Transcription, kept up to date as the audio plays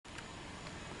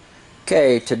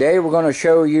Okay, today we're going to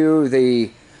show you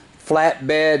the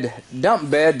flatbed dump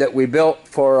bed that we built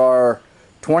for our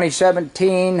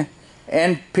 2017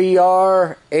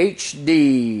 NPR-HD.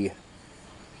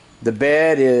 The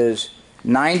bed is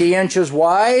 90 inches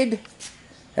wide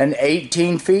and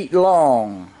 18 feet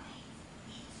long.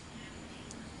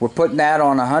 We're putting that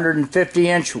on a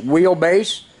 150-inch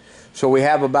wheelbase, so we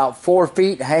have about 4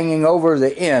 feet hanging over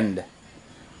the end.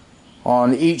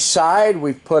 On each side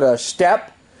we've put a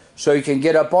step so you can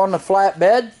get up on the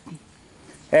flatbed,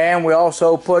 and we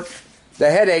also put the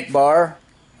headache bar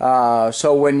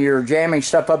so when you're jamming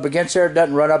stuff up against there, it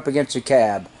doesn't run up against the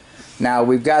cab. Now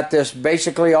we've got this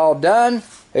basically all done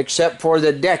except for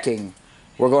the decking.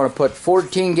 We're going to put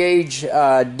 14 gauge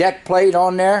deck plate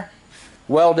on there,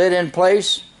 weld it in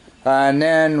place, and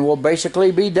then we'll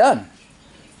basically be done.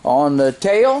 On the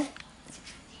tail,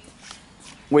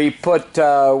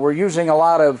 we're using a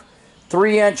lot of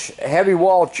 3-inch heavy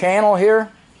wall channel here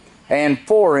and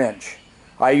 4-inch.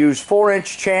 I use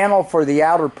 4-inch channel for the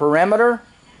outer perimeter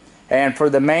and for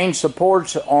the main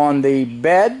supports on the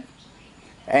bed,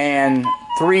 and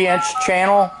 3-inch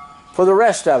channel for the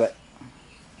rest of it.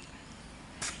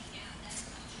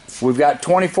 We've got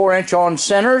 24-inch on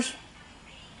centers.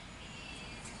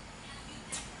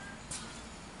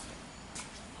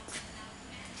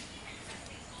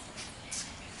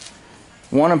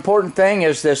 One important thing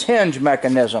is this hinge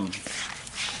mechanism.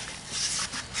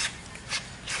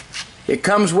 It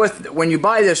comes with, when you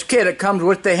buy this kit, it comes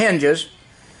with the hinges.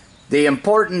 The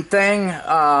important thing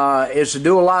is to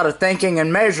do a lot of thinking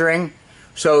and measuring,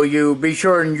 so you be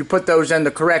sure and you put those in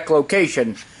the correct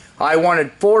location. I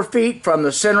wanted 4 feet from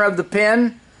the center of the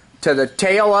pin to the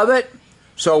tail of it,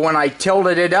 so when I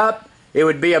tilted it up, it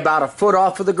would be about a foot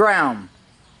off of the ground.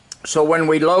 So when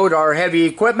we load our heavy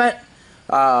equipment,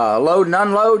 load and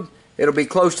unload, it'll be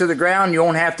close to the ground. You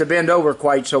won't have to bend over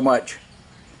quite so much.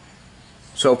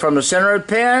 So from the center of the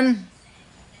pin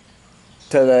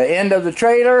to the end of the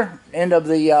trailer, end of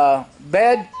the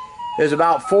bed, is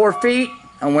about 4 feet,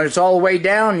 and when it's all the way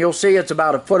down, you'll see it's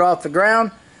about a foot off the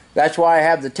ground. That's why I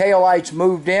have the tail lights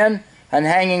moved in and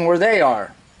hanging where they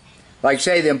are. Like I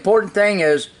say, the important thing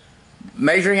is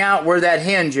measuring out where that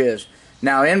hinge is.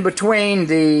 Now, in between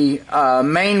the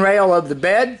main rail of the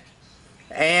bed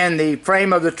and the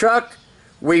frame of the truck,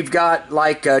 we've got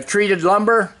like treated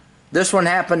lumber. This one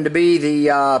happened to be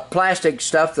the plastic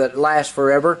stuff that lasts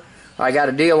forever. I got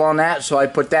a deal on that, so I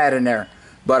put that in there.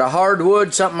 But a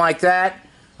hardwood, something like that,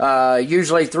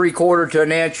 usually 3/4 to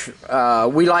an inch.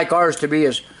 We like ours to be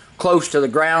as close to the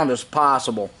ground as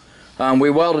possible. We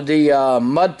welded the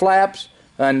mud flaps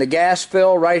and the gas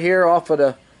fill right here off of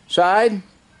the side,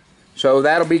 so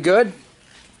that'll be good.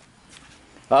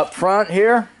 Up front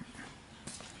here,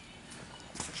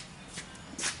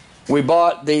 we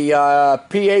bought the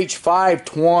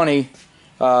PH520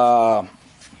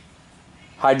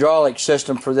 hydraulic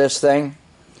system for this thing.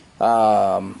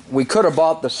 We could have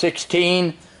bought the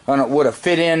 16 and it would have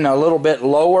fit in a little bit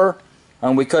lower,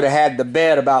 and we could have had the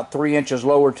bed about 3 inches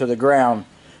lower to the ground,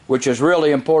 which is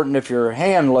really important if you're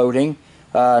hand loading,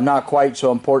 not quite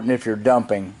so important if you're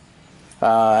dumping.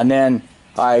 And then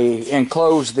I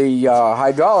enclosed the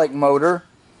hydraulic motor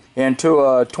into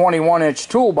a 21-inch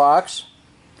toolbox.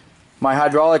 My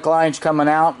hydraulic line's coming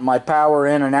out, my power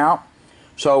in and out.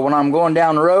 So when I'm going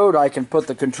down the road, I can put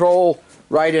the control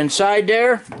right inside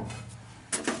there,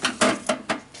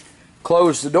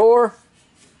 close the door,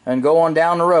 and go on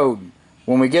down the road.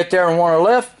 When we get there and want to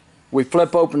lift, we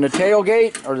flip open the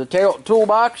tailgate or the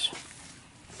toolbox,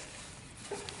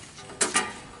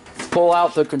 pull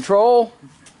out the control,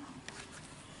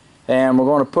 and we're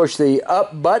going to push the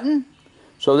up button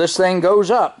so this thing goes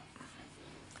up.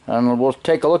 And we'll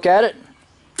take a look at it.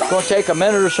 It's going to take a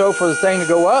minute or so for the thing to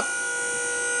go up.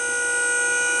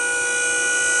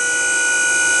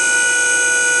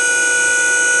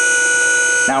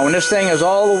 Now when this thing is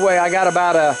all the way, I got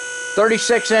about a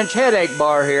 36-inch headache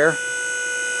bar here,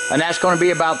 and that's going to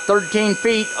be about 13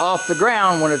 feet off the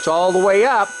ground when it's all the way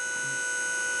up.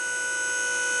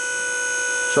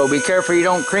 So be careful you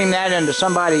don't cream that into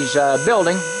somebody's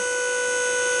building,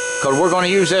 because we're going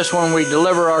to use this when we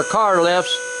deliver our car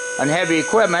lifts and heavy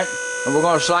equipment, and we're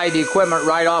going to slide the equipment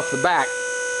right off the back.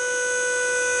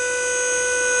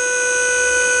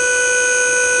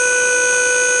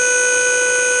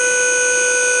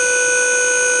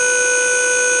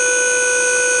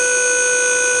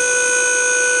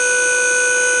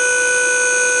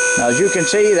 Now, as you can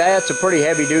see, that's a pretty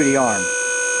heavy-duty arm.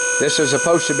 This is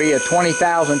supposed to be a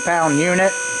 20,000-pound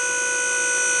unit,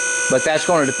 but that's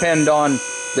going to depend on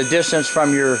the distance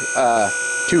from your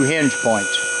two hinge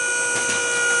points.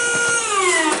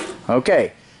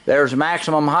 Okay, There's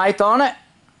maximum height on it.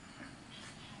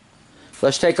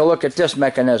 Let's take a look at this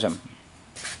mechanism.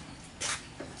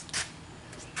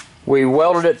 We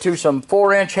welded it to some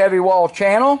 4-inch heavy wall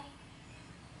channel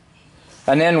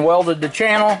and then welded the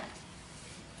channel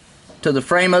to the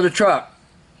frame of the truck.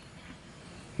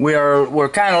 We're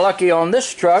kind of lucky on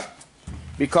this truck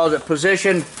because it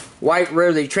positioned right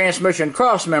where the transmission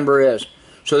cross member is.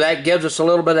 So that gives us a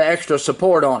little bit of extra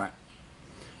support on it.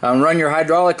 Run your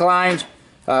hydraulic lines.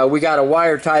 We got to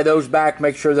wire tie those back,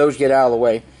 make sure those get out of the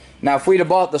way. Now if we'd have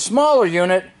bought the smaller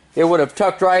unit, it would have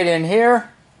tucked right in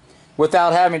here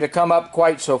without having to come up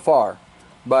quite so far.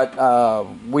 But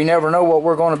we never know what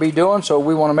we're going to be doing, so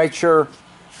we want to make sure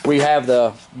we have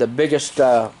the biggest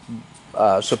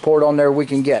support on there we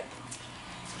can get.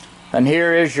 And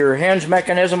here is your hinge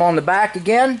mechanism on the back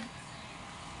again.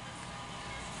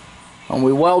 And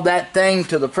we weld that thing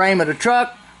to the frame of the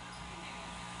truck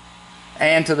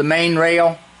and to the main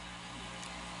rail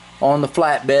on the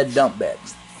flatbed dump bed.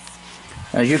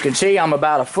 As you can see, I'm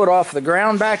about a foot off the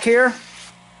ground back here.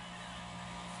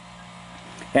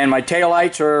 And my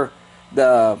taillights are,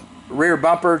 the rear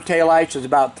bumper taillights is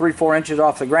about 3-4 inches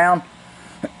off the ground.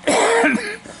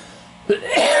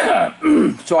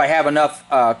 So I have enough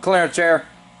clearance there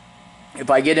if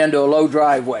I get into a low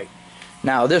driveway.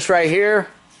 Now this right here,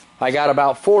 I got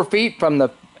about 4 feet from the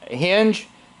hinge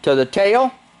to the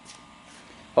tail.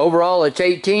 Overall it's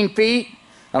 18 feet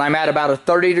and I'm at about a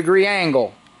 30-degree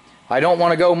angle. I don't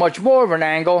want to go much more of an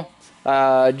angle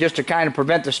just to kind of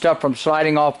prevent the stuff from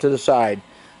sliding off to the side.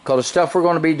 Because the stuff we're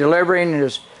going to be delivering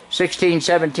is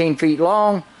 16-17 feet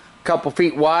long, a couple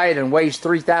feet wide, and weighs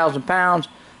 3,000 pounds.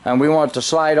 And we want it to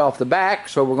slide off the back,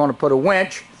 so we're going to put a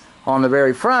winch on the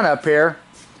very front up here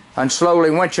and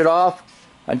slowly winch it off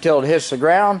until it hits the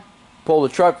ground, pull the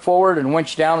truck forward and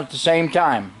winch down at the same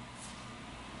time.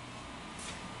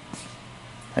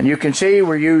 And you can see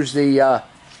we use the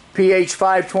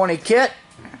PH520 kit.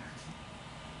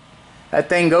 That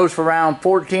thing goes for around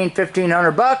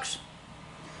 $1,400–1,500 bucks,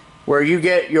 where you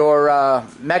get your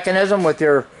mechanism with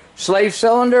your slave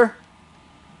cylinder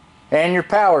and your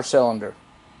power cylinder.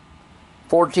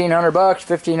 $1,400 bucks,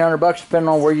 $1,500 bucks, depending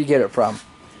on where you get it from.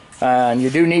 And you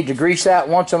do need to grease that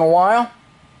once in a while.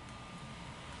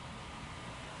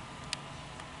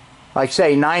 Like I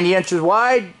say, 90 inches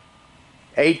wide,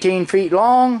 18 feet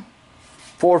long,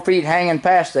 4 feet hanging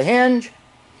past the hinge,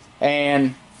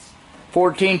 and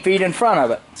 14 feet in front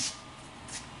of it.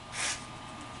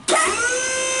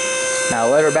 Now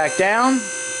let her back down.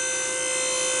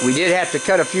 We did have to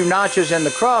cut a few notches in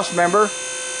the cross member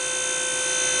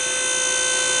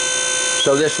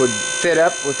so this would fit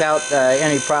up without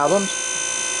any problems.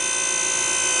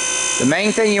 The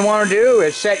main thing you want to do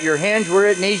is set your hinge where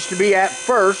it needs to be at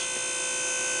first,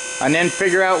 and then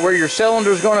figure out where your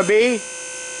cylinder is going to be,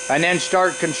 and then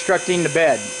start constructing the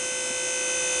bed.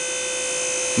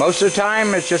 Most of the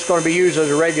time it's just going to be used as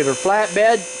a regular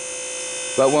flatbed,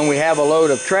 but when we have a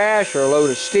load of trash or a load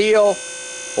of steel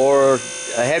or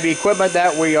a heavy equipment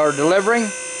that we are delivering,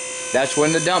 that's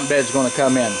when the dump bed is going to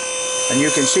come in. And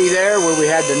you can see there where we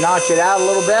had to notch it out a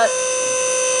little bit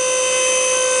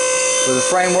for the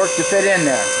framework to fit in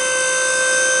there.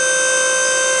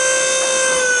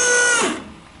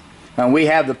 And we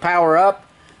have the power up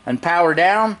and power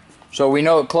down, so we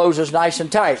know it closes nice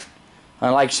and tight.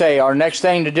 And like I say, our next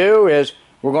thing to do is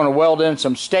we're going to weld in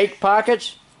some stake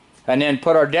pockets and then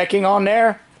put our decking on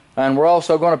there. And we're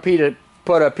also going to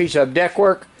put a piece of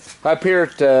deckwork up here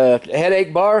at the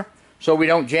headache bar so we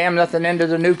don't jam nothing into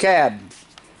the new cab.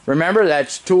 Remember,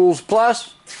 that's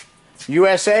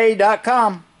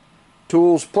ToolsPlusUSA.com.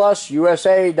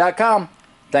 ToolsPlusUSA.com.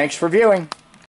 Thanks for viewing.